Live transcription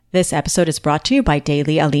This episode is brought to you by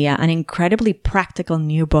Daily Aliyah, an incredibly practical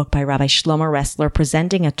new book by Rabbi Shlomo Ressler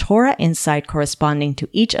presenting a Torah insight corresponding to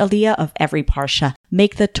each Aliyah of every Parsha.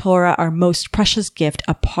 Make the Torah our most precious gift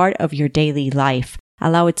a part of your daily life.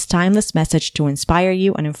 Allow its timeless message to inspire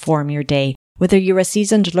you and inform your day. Whether you're a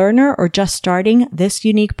seasoned learner or just starting, this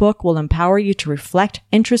unique book will empower you to reflect,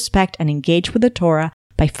 introspect, and engage with the Torah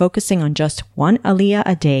by focusing on just one Aliyah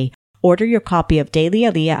a day. Order your copy of Daily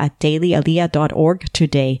Aliyah at dailyaliyah.org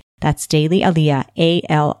today. That's Daily Aliyah,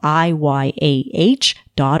 ALIYAH.org.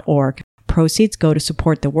 Proceeds go to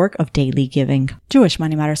support the work of daily giving. Jewish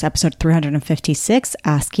Money Matters, episode 356,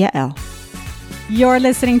 Ask Yael. You're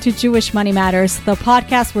listening to Jewish Money Matters, the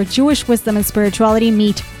podcast where Jewish wisdom and spirituality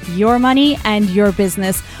meet your money and your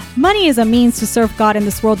business. Money is a means to serve God in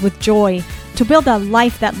this world with joy, to build a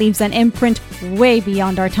life that leaves an imprint way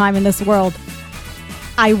beyond our time in this world.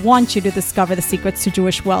 I want you to discover the secrets to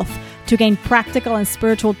Jewish wealth, to gain practical and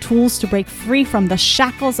spiritual tools to break free from the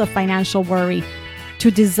shackles of financial worry,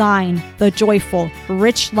 to design the joyful,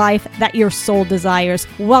 rich life that your soul desires.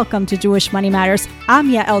 Welcome to Jewish Money Matters.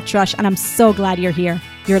 I'm Yael Trush, and I'm so glad you're here.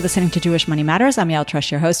 You're listening to Jewish Money Matters. I'm Yael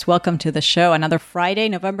Trush, your host. Welcome to the show. Another Friday,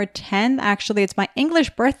 November 10th. Actually, it's my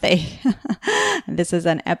English birthday. This is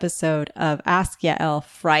an episode of Ask Yael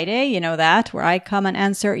Friday. You know that, where I come and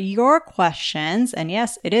answer your questions. And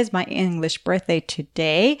yes, it is my English birthday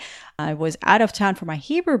today. I was out of town for my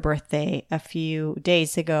Hebrew birthday a few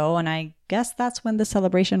days ago, and I guess that's when the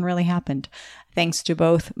celebration really happened. Thanks to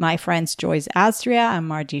both my friends Joyce Azria and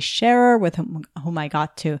Margie Scherer, with whom I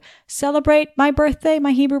got to celebrate my birthday,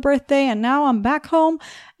 my Hebrew birthday, and now I'm back home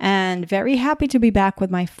and very happy to be back with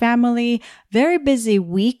my family. Very busy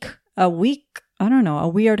week, a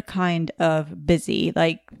weird kind of busy,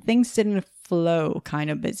 like things didn't flow kind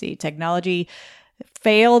of busy. Technology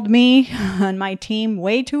failed me and my team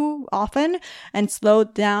way too often and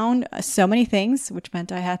slowed down so many things, which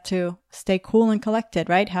meant I had to stay cool and collected,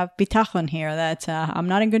 right? Have bitachon here that I'm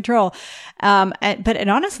not in control. But it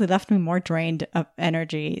honestly left me more drained of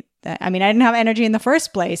energy. I didn't have energy in the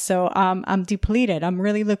first place, so I'm depleted. I'm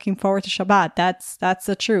really looking forward to Shabbat. That's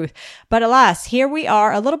the truth. But alas, here we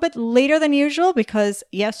are a little bit later than usual because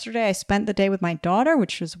yesterday I spent the day with my daughter,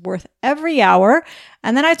 which was worth every hour.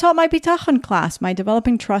 And then I taught my bitachon class. My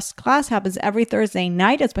developing trust class happens every Thursday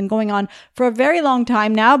night. It's been going on for a very long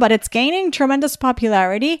time now, but it's gaining tremendous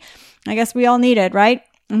popularity. I guess we all need it, right?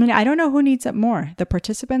 I don't know who needs it more, the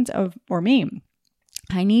participants or me.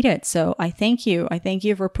 I need it. So I thank you. I thank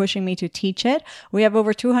you for pushing me to teach it. We have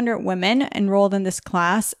over 200 women enrolled in this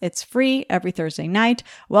class. It's free every Thursday night.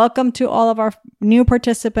 Welcome to all of our new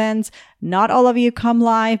participants. Not all of you come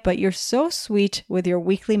live, but you're so sweet with your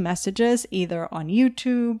weekly messages, either on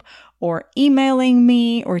YouTube or emailing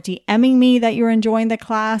me or DMing me that you're enjoying the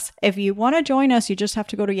class. If you want to join us, you just have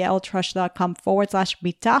to go to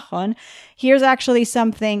yaeltrush.com/bitachon. Here's actually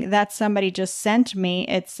something that somebody just sent me.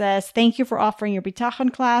 It says, thank you for offering your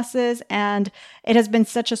bitachon classes. And it has been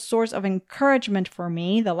such a source of encouragement for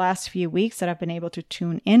me the last few weeks that I've been able to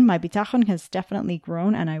tune in. My bitachon has definitely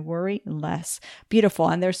grown and I worry less. Beautiful.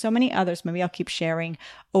 And there's so many others. Maybe I'll keep sharing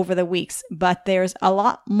over the weeks, but there's a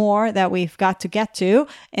lot more that we've got to get to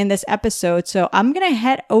in this episode. So I'm going to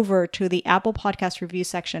head over to the Apple Podcast review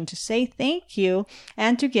section to say thank you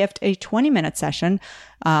and to gift a 20-minute session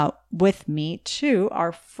with me to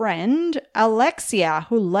our friend Alexia,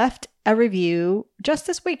 who left a review just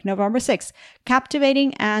this week, November 6th.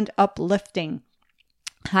 Captivating and uplifting.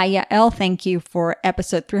 Hi, Yael. Thank you for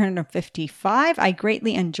episode 355. I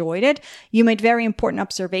greatly enjoyed it. You made very important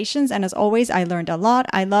observations, and as always, I learned a lot.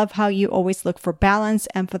 I love how you always look for balance,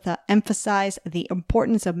 emphasize the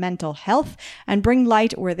importance of mental health, and bring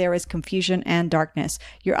light where there is confusion and darkness.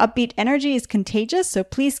 Your upbeat energy is contagious, so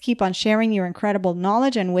please keep on sharing your incredible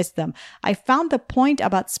knowledge and wisdom. I found the point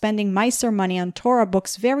about spending Meiser money on Torah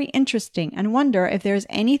books very interesting and wonder if there's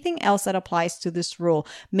anything else that applies to this rule.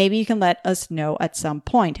 Maybe you can let us know at some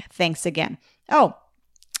point. Thanks again. Oh,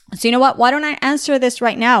 so you know what? Why don't I answer this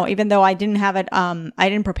right now, even though I didn't have it, I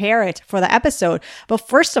didn't prepare it for the episode. But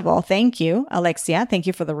first of all, thank you, Alexia. Thank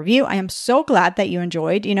you for the review. I am so glad that you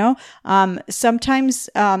enjoyed, sometimes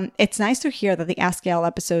it's nice to hear that the Ask Yael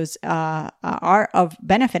episodes are of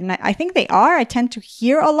benefit. And I think they are. I tend to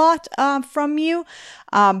hear a lot from you,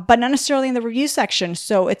 but not necessarily in the review section.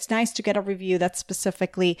 So it's nice to get a review that's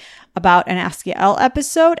specifically about an Ask Yael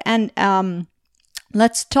episode. And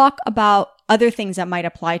let's talk about other things that might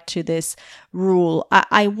apply to this rule.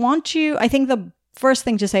 I think the first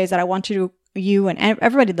thing to say is that I want you and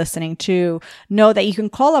everybody listening to know that you can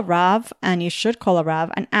call a Rav, and you should call a Rav,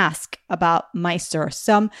 and ask about Meiser.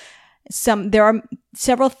 There are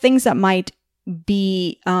several things that might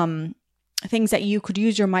be things that you could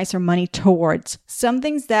use your Meiser money towards. Some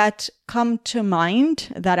things that come to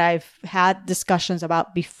mind that I've had discussions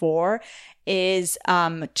about before is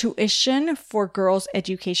tuition for girls'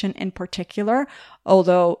 education in particular.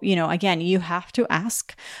 Although, again, you have to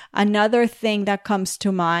ask. Another thing that comes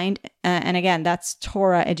to mind, and again, that's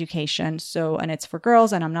Torah education. So, and it's for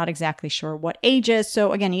girls, and I'm not exactly sure what ages.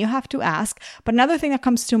 So again, you have to ask. But another thing that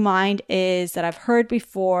comes to mind is that I've heard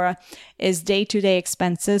before is day-to-day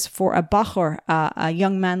expenses for a bachur, a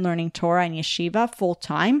young man learning Torah in yeshiva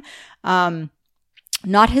full-time.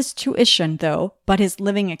 Not his tuition, though, but his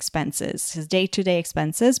living expenses, his day-to-day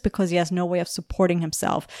expenses, because he has no way of supporting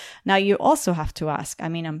himself. Now, you also have to ask,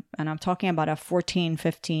 I'm talking about a 14,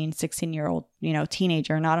 15, 16-year-old,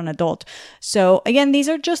 teenager, not an adult. So again, these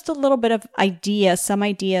are just a little bit of some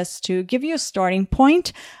ideas to give you a starting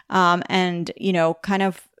point, and, kind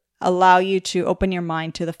of allow you to open your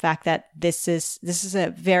mind to the fact that this is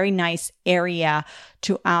a very nice area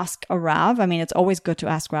to ask a Rav. It's always good to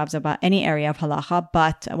ask Ravs about any area of halacha,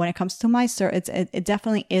 but when it comes to Meiser, it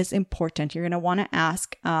definitely is important. You're going to want to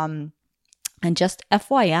ask, and just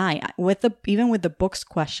FYI, even with the books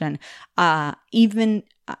question, even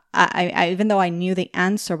though I knew the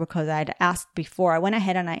answer because I'd asked before, I went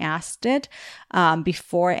ahead and I asked it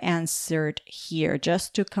before I answered here,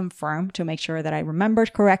 just to confirm, to make sure that I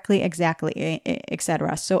remembered correctly, exactly,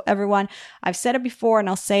 etc. So everyone, I've said it before and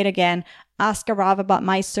I'll say it again. Ask a Rav about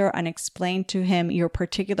Meiser and explain to him your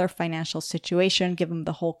particular financial situation. Give him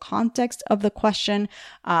the whole context of the question.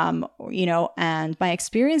 And my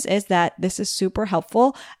experience is that this is super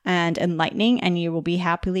helpful and enlightening, and you will be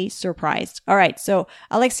happily surprised. All right. So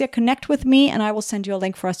Alexia, connect with me and I will send you a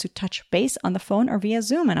link for us to touch base on the phone or via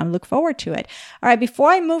Zoom, and I look forward to it. All right. Before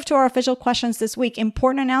I move to our official questions this week,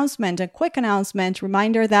 important announcement, a quick announcement,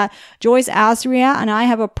 reminder that Joyce Azria and I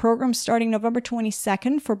have a program starting November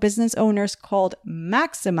 22nd for business owners called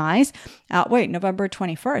Maximize. November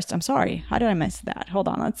 21st. I'm sorry. How did I miss that? Hold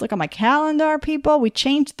on. Let's look at my calendar, people. We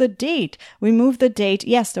changed the date. We moved the date.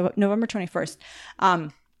 Yes, November 21st.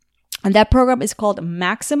 And that program is called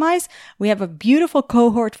Maximize. We have a beautiful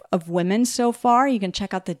cohort of women so far. You can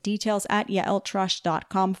check out the details at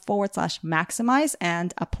yaeltrush.com/maximize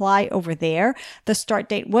and apply over there. The start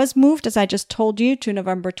date was moved, as I just told you, to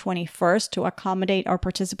November 21st to accommodate our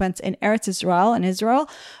participants in Eretz Israel,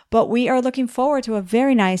 but we are looking forward to a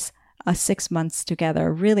very nice 6 months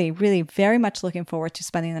together. Really, really very much looking forward to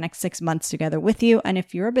spending the next 6 months together with you. And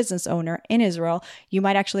if you're a business owner in Israel, you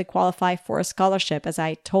might actually qualify for a scholarship. As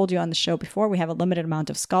I told you on the show before, we have a limited amount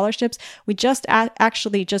of scholarships. We just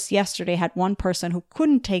yesterday had one person who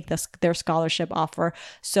couldn't take their scholarship offer.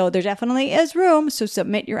 So there definitely is room. So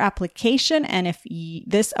submit your application. And if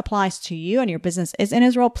this applies to you and your business is in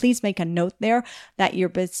Israel, please make a note there that your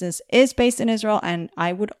business is based in Israel. And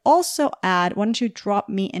I would also add, why don't you drop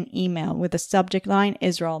me an email with the subject line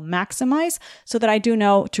Israel Maximize, so that I do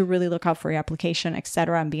know to really look out for your application,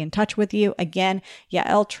 etc., and be in touch with you. Again,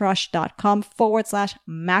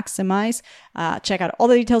 yaeltrush.com/maximize. Check out all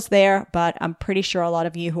the details there, but I'm pretty sure a lot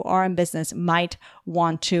of you who are in business might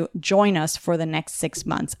want to join us for the next 6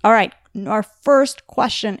 months. All right. Our first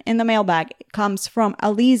question in the mailbag comes from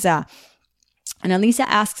Aliza. And Aliza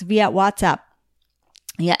asks via WhatsApp,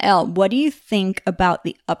 Yael, what do you think about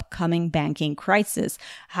the upcoming banking crisis?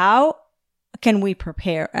 How can we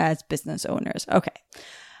prepare as business owners? Okay.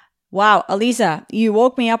 Wow, Aliza, you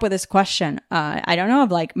woke me up with this question. I don't know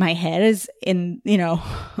if my head is in, I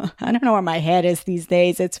don't know where my head is these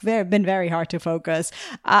days. It's been very hard to focus.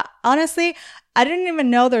 Honestly, I didn't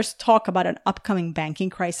even know there's talk about an upcoming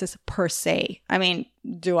banking crisis per se. I'm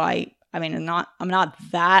not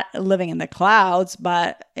that living in the clouds,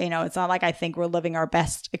 but, it's not like I think we're living our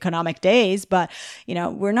best economic days, but,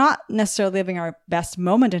 we're not necessarily living our best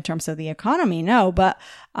moment in terms of the economy. No, but,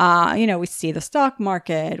 we see the stock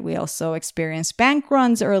market. We also experienced bank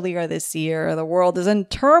runs earlier this year. The world is in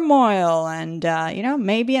turmoil and,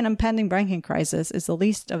 maybe an impending banking crisis is the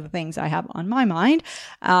least of the things I have on my mind.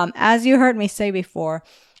 As you heard me say before,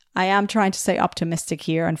 I am trying to stay optimistic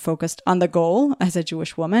here and focused on the goal as a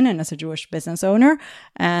Jewish woman and as a Jewish business owner.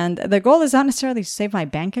 And the goal is not necessarily to save my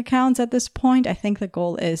bank accounts at this point. I think the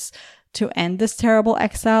goal is to end this terrible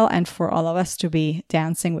exile and for all of us to be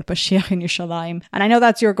dancing with Mashiach in Yerushalayim. And I know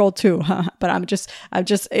that's your goal too, but I'm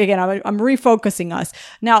refocusing us.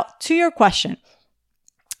 Now, to your question.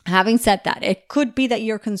 Having said that, it could be that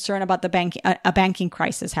you're concerned about a banking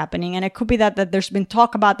crisis happening, and it could be that there's been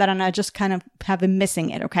talk about that and I just kind of have been missing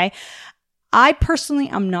it, okay? I personally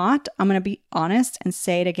am not. I'm going to be honest and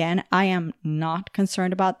say it again. I am not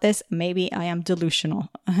concerned about this. Maybe I am delusional,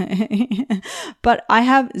 but I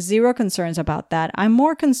have zero concerns about that. I'm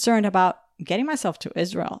more concerned about getting myself to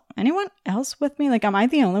Israel. Anyone else with me? Like, am I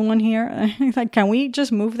the only one here? Like, can we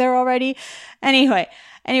just move there already? Anyway,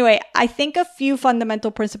 I think a few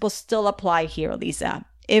fundamental principles still apply here, Lisa.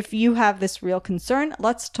 If you have this real concern,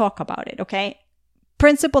 let's talk about it, okay?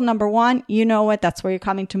 Principle number one, you know it. That's where you're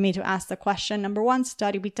coming to me to ask the question. Number one,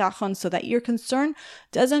 study bitachon so that your concern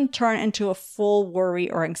doesn't turn into a full worry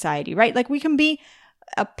or anxiety, right? Like we can be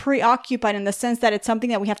preoccupied in the sense that it's something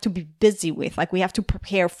that we have to be busy with, like we have to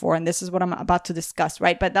prepare for. And this is what I'm about to discuss,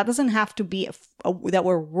 right? But that doesn't have to be that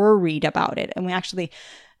we're worried about it. And we actually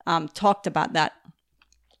talked about that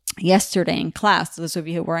yesterday in class. Those of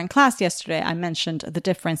you who were in class yesterday, I mentioned the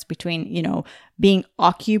difference between, being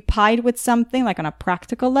occupied with something like on a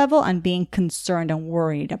practical level and being concerned and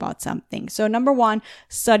worried about something. So number one,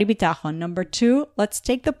 study bitachon. Number two, let's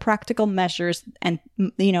take the practical measures and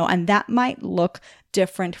that might look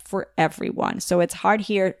different for everyone. So it's hard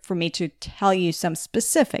here for me to tell you some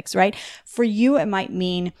specifics, right? For you, it might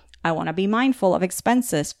mean I want to be mindful of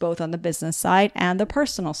expenses, both on the business side and the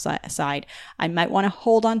personal side. I might want to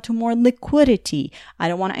hold on to more liquidity. I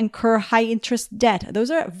don't want to incur high interest debt. Those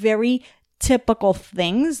are very typical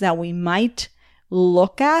things that we might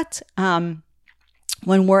look at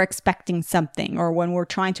when we're expecting something or when we're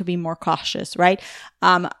trying to be more cautious, right?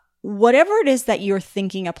 Whatever it is that you're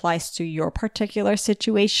thinking applies to your particular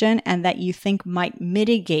situation and that you think might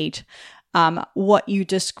mitigate what you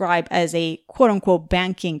describe as a quote unquote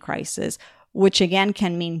banking crisis, which again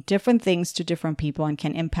can mean different things to different people and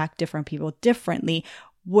can impact different people differently.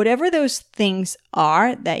 Whatever those things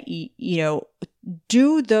are that,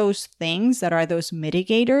 do those things that are those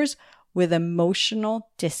mitigators with emotional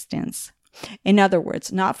distance. In other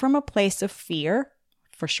words, not from a place of fear,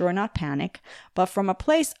 for sure not panic, but from a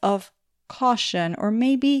place of caution or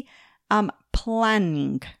maybe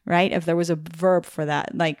planning, right? If there was a verb for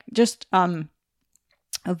that, like just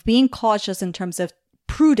of being cautious in terms of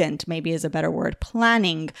prudent, maybe is a better word.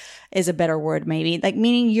 Planning is a better word, maybe, like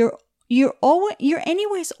meaning you're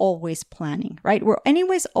anyways always planning, right? We're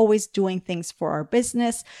anyways always doing things for our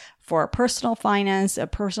business, for our personal finance, a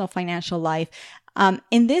personal financial life.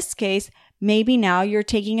 In this case, maybe now you're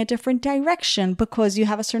taking a different direction because you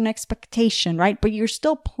have a certain expectation, right? But you're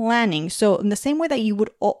still planning. So in the same way that you would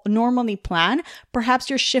normally plan, perhaps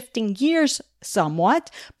you're shifting gears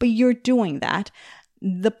somewhat, but you're doing that.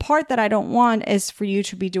 The part that I don't want is for you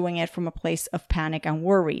to be doing it from a place of panic and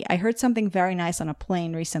worry. I heard something very nice on a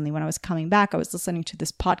plane recently when I was coming back. I was listening to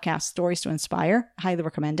this podcast, Stories to Inspire. Highly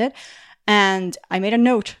recommend it. And I made a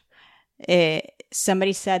note.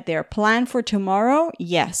 Somebody said there, plan for tomorrow,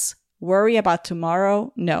 yes. Worry about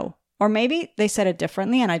tomorrow, no. Or maybe they said it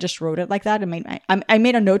differently and I just wrote it like that. I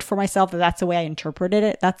made a note for myself that that's the way I interpreted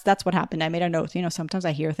it. That's what happened. I made a note. Sometimes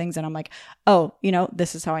I hear things and I'm like, oh,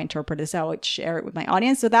 this is how I interpret this. How I would share it with my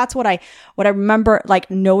audience. So that's what I remember like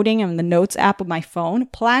noting in the notes app of my phone.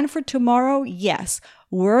 Plan for tomorrow, yes.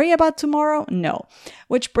 Worry about tomorrow, no.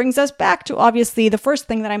 Which brings us back to obviously the first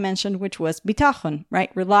thing that I mentioned, which was bitachon, right?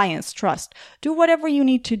 Reliance, trust. Do whatever you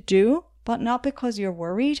need to do, but not because you're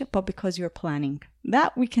worried, but because you're planning.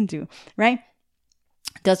 That we can do, right?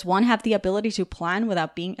 Does one have the ability to plan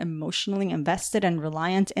without being emotionally invested and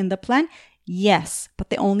reliant in the plan? Yes,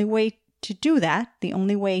 but the only way to do that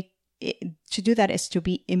is to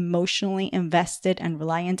be emotionally invested and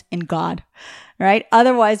reliant in God, right?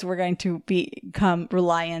 Otherwise, we're going to become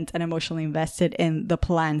reliant and emotionally invested in the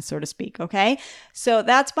plan, so to speak, okay? So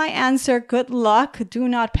that's my answer. Good luck. Do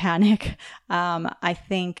not panic. I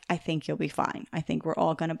think you'll be fine. I think we're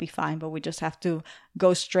all going to be fine, but we just have to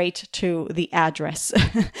go straight to the address.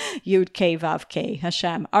 Yud Kei Vav Kei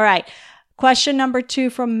Hashem. All right. Question number 2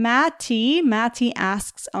 from Matty. Matty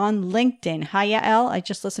asks on LinkedIn. Hi, Yael. I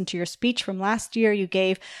just listened to your speech from last year you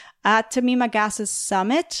gave at Tamima Gass's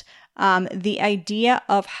summit. The idea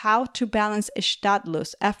of how to balance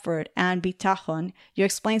ishtadlus, effort, and bitachon. You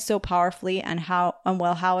explained so powerfully and how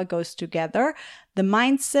it goes together. The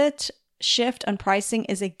mindset shift on pricing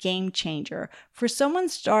is a game changer. For someone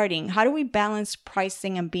starting, how do we balance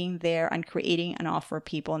pricing and being there and creating an offer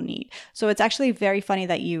people need? So it's actually very funny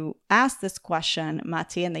that you asked this question,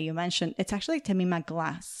 Mati, and that you mentioned it's actually Tamima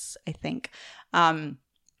Glass, I think. I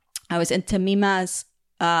was in Tamima's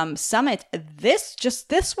summit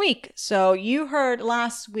this week. So you heard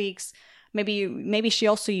last week's maybe she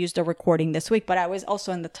also used a recording this week, but I was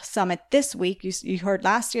also in the summit this week. You heard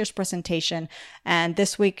last year's presentation, and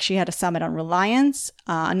this week she had a summit on reliance,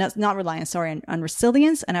 not reliance, sorry, on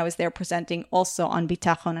resilience. And I was there presenting also on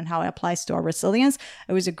bitachon and how it applies to our resilience.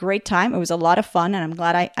 It was a great time. It was a lot of fun, and I'm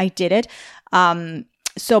glad I did it.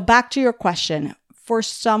 So back to your question. For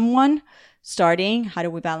someone starting, how do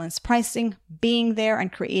we balance pricing, being there,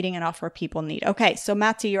 and creating an offer people need? Okay, so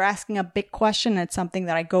Matthew, you're asking a big question. It's something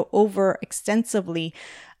that I go over extensively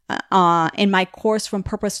in my course From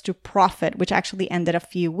Purpose to Profit, which actually ended a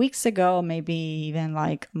few weeks ago, maybe even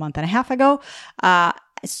like a month and a half ago.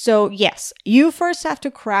 So yes, you first have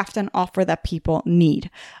to craft an offer that people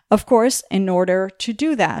need. Of course, in order to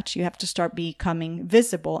do that, you have to start becoming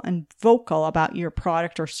visible and vocal about your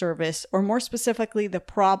product or service, or more specifically, the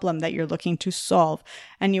problem that you're looking to solve.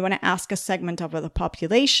 And you want to ask a segment of the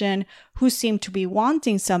population who seem to be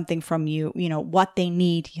wanting something from you, what they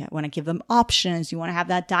need. You want to give them options. You want to have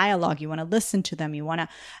that dialogue. You want to listen to them. You want to,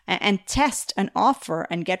 and test an offer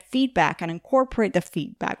and get feedback and incorporate the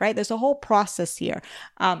feedback, right? There's a whole process here.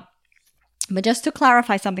 But just to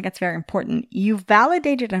clarify something that's very important, you've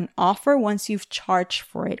validated an offer once you've charged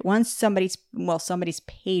for it, once somebody's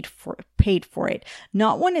paid for it,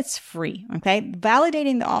 not when it's free. Okay.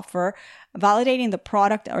 Validating the offer, validating the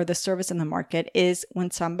product or the service in the market is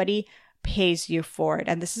when somebody pays you for it.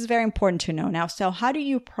 And this is very important to know now. So how do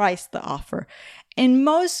you price the offer? In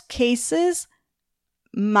most cases,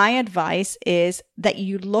 my advice is that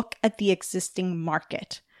you look at the existing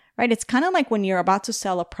market. Right? It's kind of like when you're about to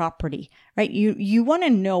sell a property, right? You want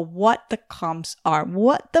to know what the comps are,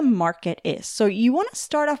 what the market is. So you want to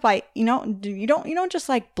start off by, you don't just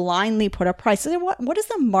like blindly put a price. What is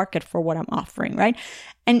the market for what I'm offering, right?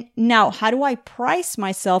 And now, how do I price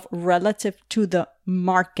myself relative to the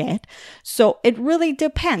market? So it really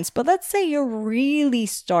depends. But let's say you're really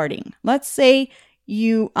starting. Let's say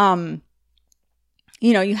you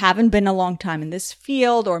haven't been a long time in this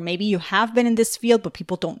field, or maybe you have been in this field, but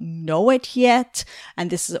people don't know it yet.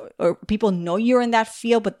 And or people know you're in that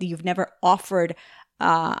field, but you've never offered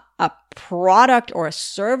a product or a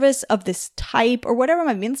service of this type or whatever it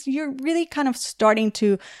might mean. So you're really kind of starting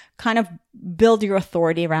to kind of build your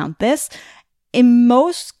authority around this. In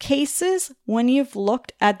most cases, when you've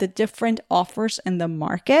looked at the different offers in the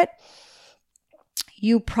market,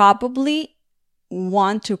 you probably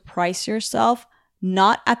want to price yourself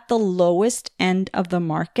not at the lowest end of the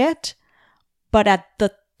market, but at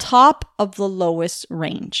the top of the lowest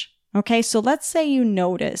range. Okay, so let's say you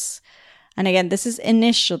notice, and again, this is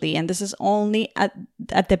initially, and this is only at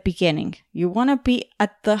the beginning. You want to be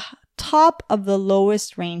at the top of the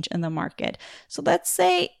lowest range in the market. So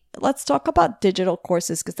let's talk about digital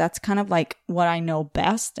courses, because that's kind of like what I know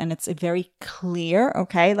best, and it's very clear.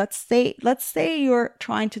 Okay, let's say you're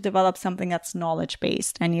trying to develop something that's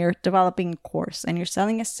knowledge-based, and you're developing a course, and you're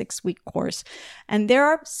selling a 6-week course, and there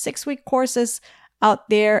are 6-week courses out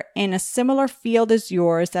there in a similar field as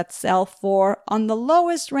yours that sell for, on the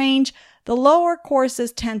lowest range, the lower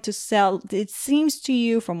courses tend to sell, it seems to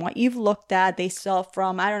you from what you've looked at, they sell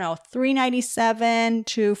from, I don't know, $397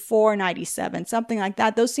 to $497, something like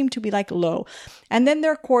that. Those seem to be like low. And then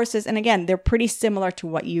there are courses, and again, they're pretty similar to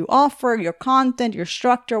what you offer, your content, your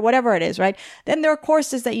structure, whatever it is, right? Then there are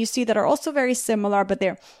courses that you see that are also very similar, but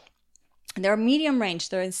they're medium range.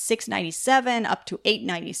 They're in $697 up to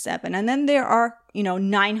 $897. And then there are,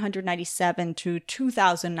 $997 to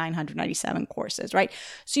 $2,997 courses, right?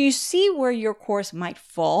 So you see where your course might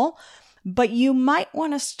fall, but you might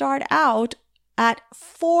want to start out at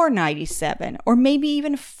 $497 or maybe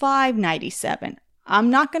even $597. I'm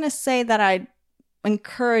not going to say that I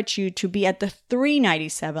encourage you to be at the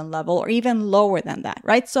 $397 level or even lower than that,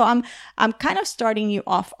 right? So I'm kind of starting you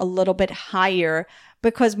off a little bit higher,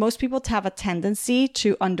 because most people have a tendency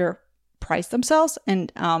to underprice themselves.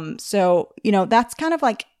 And so, that's kind of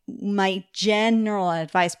like my general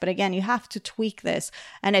advice. But again, you have to tweak this.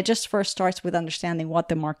 And it just first starts with understanding what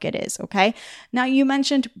the market is, okay? Now, you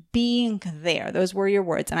mentioned being there. Those were your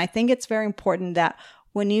words. And I think it's very important that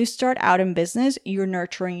when you start out in business, you're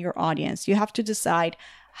nurturing your audience. You have to decide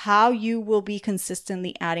how you will be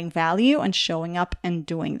consistently adding value and showing up and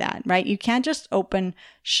doing that, right? You can't just open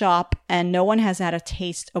shop and no one has had a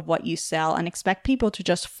taste of what you sell and expect people to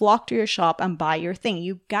just flock to your shop and buy your thing.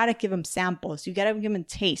 You got to give them samples. You got to give them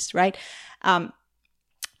taste, right?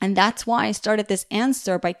 And that's why I started this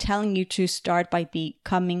answer by telling you to start by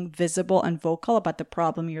becoming visible and vocal about the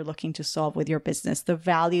problem you're looking to solve with your business, the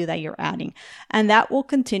value that you're adding. And that will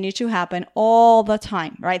continue to happen all the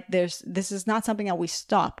time, right? This is not something that we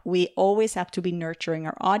stop. We always have to be nurturing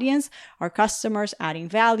our audience, our customers, adding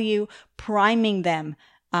value, priming them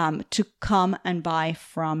to come and buy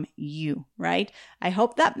from you, right? I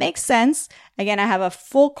hope that makes sense. Again, I have a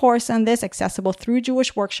full course on this accessible through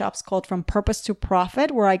Jewish Workshops called From Purpose to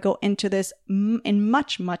Profit, where I go into this in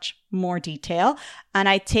much, much more detail. And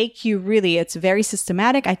I take you really, it's very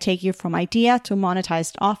systematic. I take you from idea to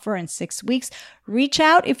monetized offer in 6 weeks. Reach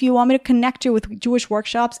out if you want me to connect you with Jewish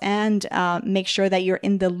Workshops and make sure that you're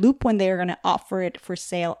in the loop when they're going to offer it for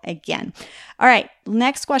sale again. All right.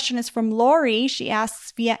 Next question is from Lori. She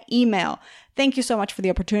asks via email. Thank you so much for the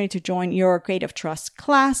opportunity to join your Creative Trust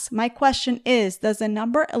class. My question is, does the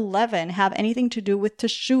number 11 have anything to do with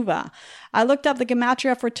Teshuvah? I looked up the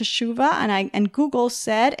gematria for Teshuvah and Google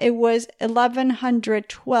said it was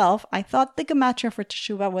 1112. I thought the gematria for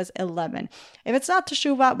Teshuvah was 11. If it's not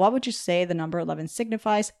Teshuvah, what would you say the number 11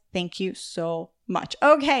 signifies? Thank you so much.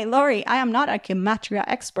 Okay, Lori, I am not a gematria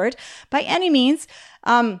expert by any means.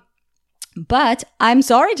 But I'm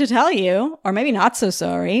sorry to tell you, or maybe not so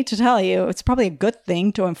sorry to tell you, it's probably a good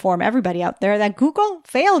thing to inform everybody out there that Google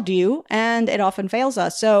failed you, and it often fails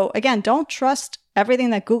us. So again, don't trust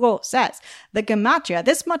everything that Google says. The gematria,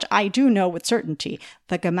 this much I do know with certainty,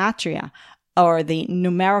 the gematria, or the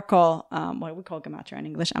numerical, what do we call gematria in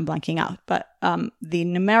English? I'm blanking out. But the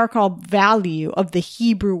numerical value of the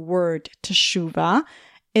Hebrew word teshuvah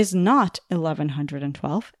is not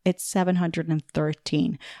 1112, it's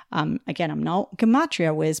 713. Again, I'm no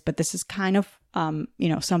gematria whiz, but this is kind of,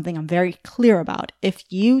 something I'm very clear about. If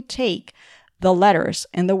you take the letters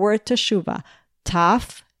in the word teshuvah,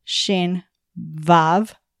 taf, shin,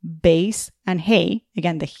 vav, base, and hey,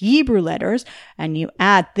 again, the Hebrew letters, and you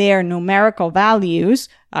add their numerical values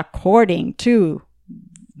according to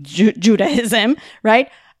Judaism, right?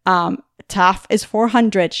 Taf is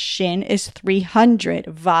 400, Shin is 300,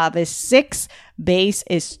 Vav is 6, Base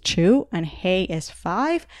is 2, and Hey is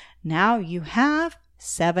 5. Now you have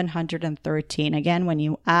 713. Again, when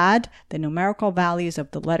you add the numerical values of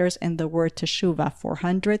the letters in the word teshuvah,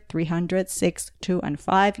 400, 300, 6, 2, and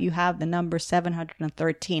 5, you have the number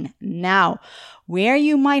 713. Now, where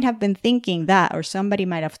you might have been thinking that, or somebody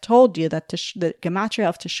might have told you that the gematria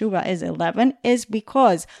of teshuvah is 11, is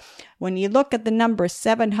because when you look at the number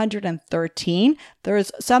 713,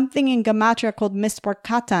 there's something in gematria called mispar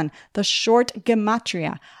katan, the short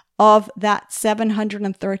gematria of that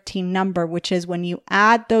 713 number, which is when you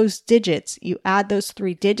add those digits, you add those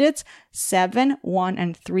 3 digits, 7, 1,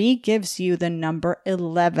 and 3 gives you the number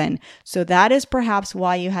 11. So that is perhaps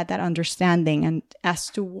why you had that understanding. And as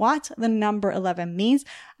to what the number 11 means,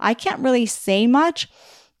 I can't really say much.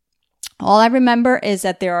 All I remember is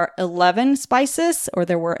that there are 11 spices, or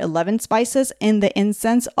there were 11 spices in the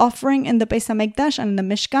incense offering in the Beis HaMikdash and in the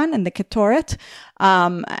Mishkan and the Ketoret,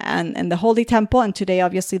 and the Holy Temple. And today,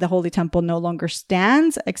 obviously, the Holy Temple no longer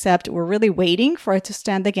stands, except we're really waiting for it to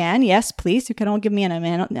stand again. Yes, please, you can all give me an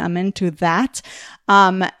amen to that.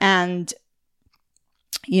 And,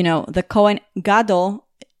 the Kohen Gadol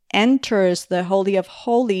enters the Holy of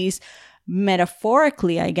Holies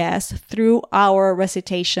metaphorically, I guess, through our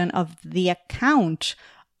recitation of the account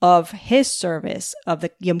of his service, of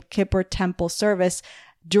the Yom Kippur temple service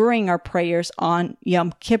during our prayers on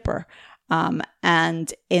Yom Kippur.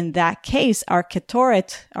 And in that case, our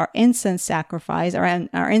ketoret, our incense sacrifice,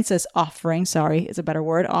 our incense offering, is a better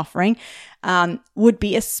word, offering, would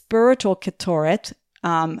be a spiritual ketoret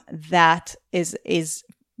that is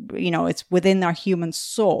it's within our human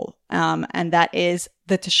soul. And that is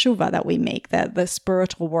the teshuvah that we make, the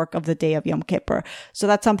spiritual work of the day of Yom Kippur. So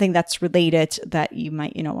that's something that's related that you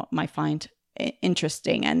might find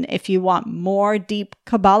interesting. And if you want more deep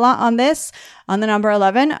Kabbalah on this, on the number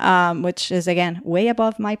 11, which is again way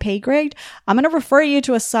above my pay grade, I'm going to refer you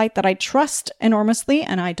to a site that I trust enormously,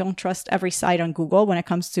 and I don't trust every site on Google when it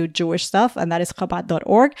comes to Jewish stuff, and that is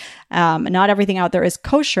Chabad.org. Not everything out there is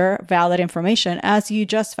kosher, valid information. As you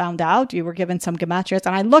just found out, you were given some gematrias,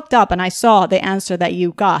 and I looked up and I saw the answer that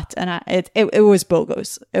you got, and it was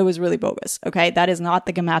bogus. It was really bogus. Okay, that is not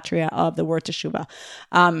the gematria of the word teshuvah.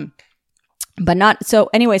 But not so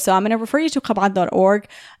anyway, so I'm going to refer you to Chabad.org.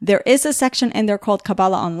 There is a section in there called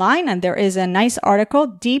Kabbalah Online, and there is a nice article,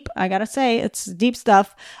 deep, I gotta say, it's deep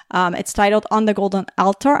stuff. It's titled On the Golden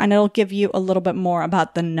Altar, and it'll give you a little bit more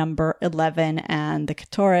about the number 11 and the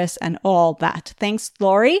Ketoris and all that. Thanks,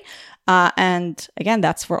 Lori. And again,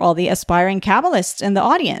 that's for all the aspiring Kabbalists in the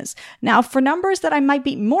audience. Now, for numbers that I might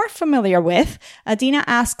be more familiar with, Adina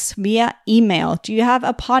asks via email, do you have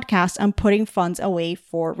a podcast on putting funds away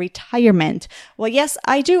for retirement? Well, yes,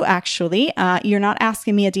 I do actually. You're not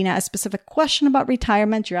asking me, Adina, a specific question about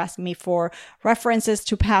retirement. You're asking me for references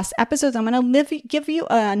to past episodes. I'm going to give you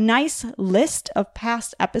a nice list of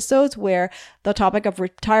past episodes where the topic of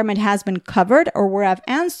retirement has been covered, or where I've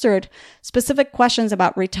answered specific questions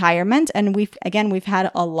about retirement. And we've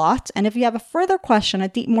had a lot. And if you have a further question,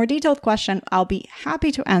 a more detailed question, I'll be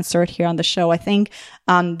happy to answer it here on the show. I think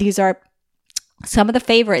these are some of the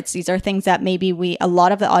favorites. These are things that maybe a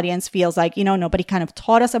lot of the audience feels like, nobody kind of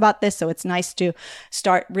taught us about this. So it's nice to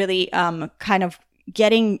start really kind of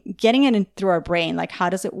getting it in through our brain, like how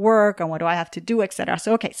does it work and what do I have to do, etc.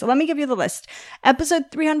 So let me give you the list. Episode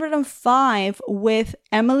 305 with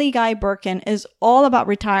Emily Guy Birkin is all about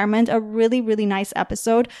retirement. A really, really nice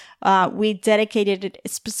episode. We dedicated it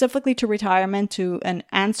specifically to retirement, and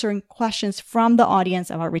answering questions from the audience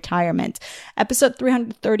about retirement. Episode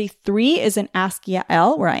 333 is an Ask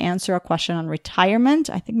Yael, where I answer a question on retirement.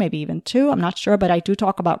 I think maybe even two, I'm not sure, but I do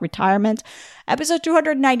talk about retirement. Episode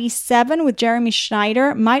 297 with Jeremy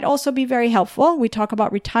Schneider might also be very helpful. We talk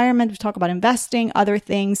about retirement, we talk about investing, other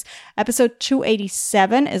things. Episode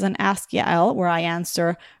 287 is an Ask Yael, where I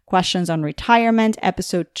answer questions on retirement.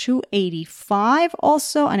 Episode 285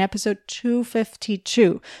 also, and episode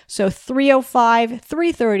 252. So 305,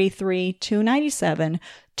 333, 297,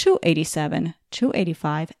 287,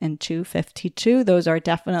 285, and 252. Those are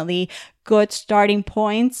definitely good starting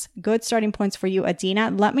points for you,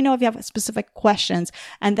 Adina. Let me know if you have specific questions.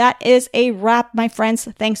 And that is a wrap, my friends.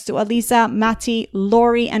 Thanks to Elisa, Mati,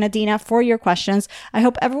 Lori, and Adina for your questions. I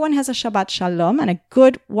hope everyone has a Shabbat Shalom and a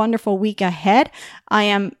good, wonderful week ahead. I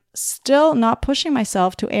am still not pushing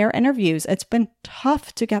myself to air interviews. It's been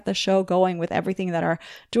tough to get the show going with everything that our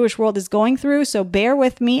Jewish world is going through. So bear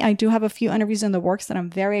with me. I do have a few interviews in the works that I'm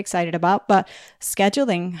very excited about, but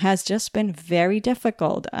scheduling has just been very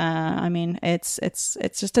difficult. It's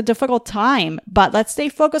just a difficult time, but let's stay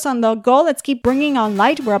focused on the goal. Let's keep bringing on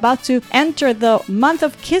light. We're about to enter the month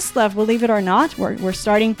of Kislev, believe it or not. We're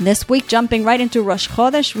starting this week, jumping right into Rosh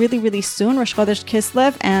Chodesh really, really soon, Rosh Chodesh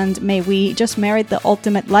Kislev, and may we just merit the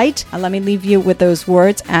ultimate light. Let me leave you with those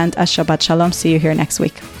words and a Shabbat Shalom. See you here next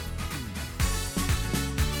week.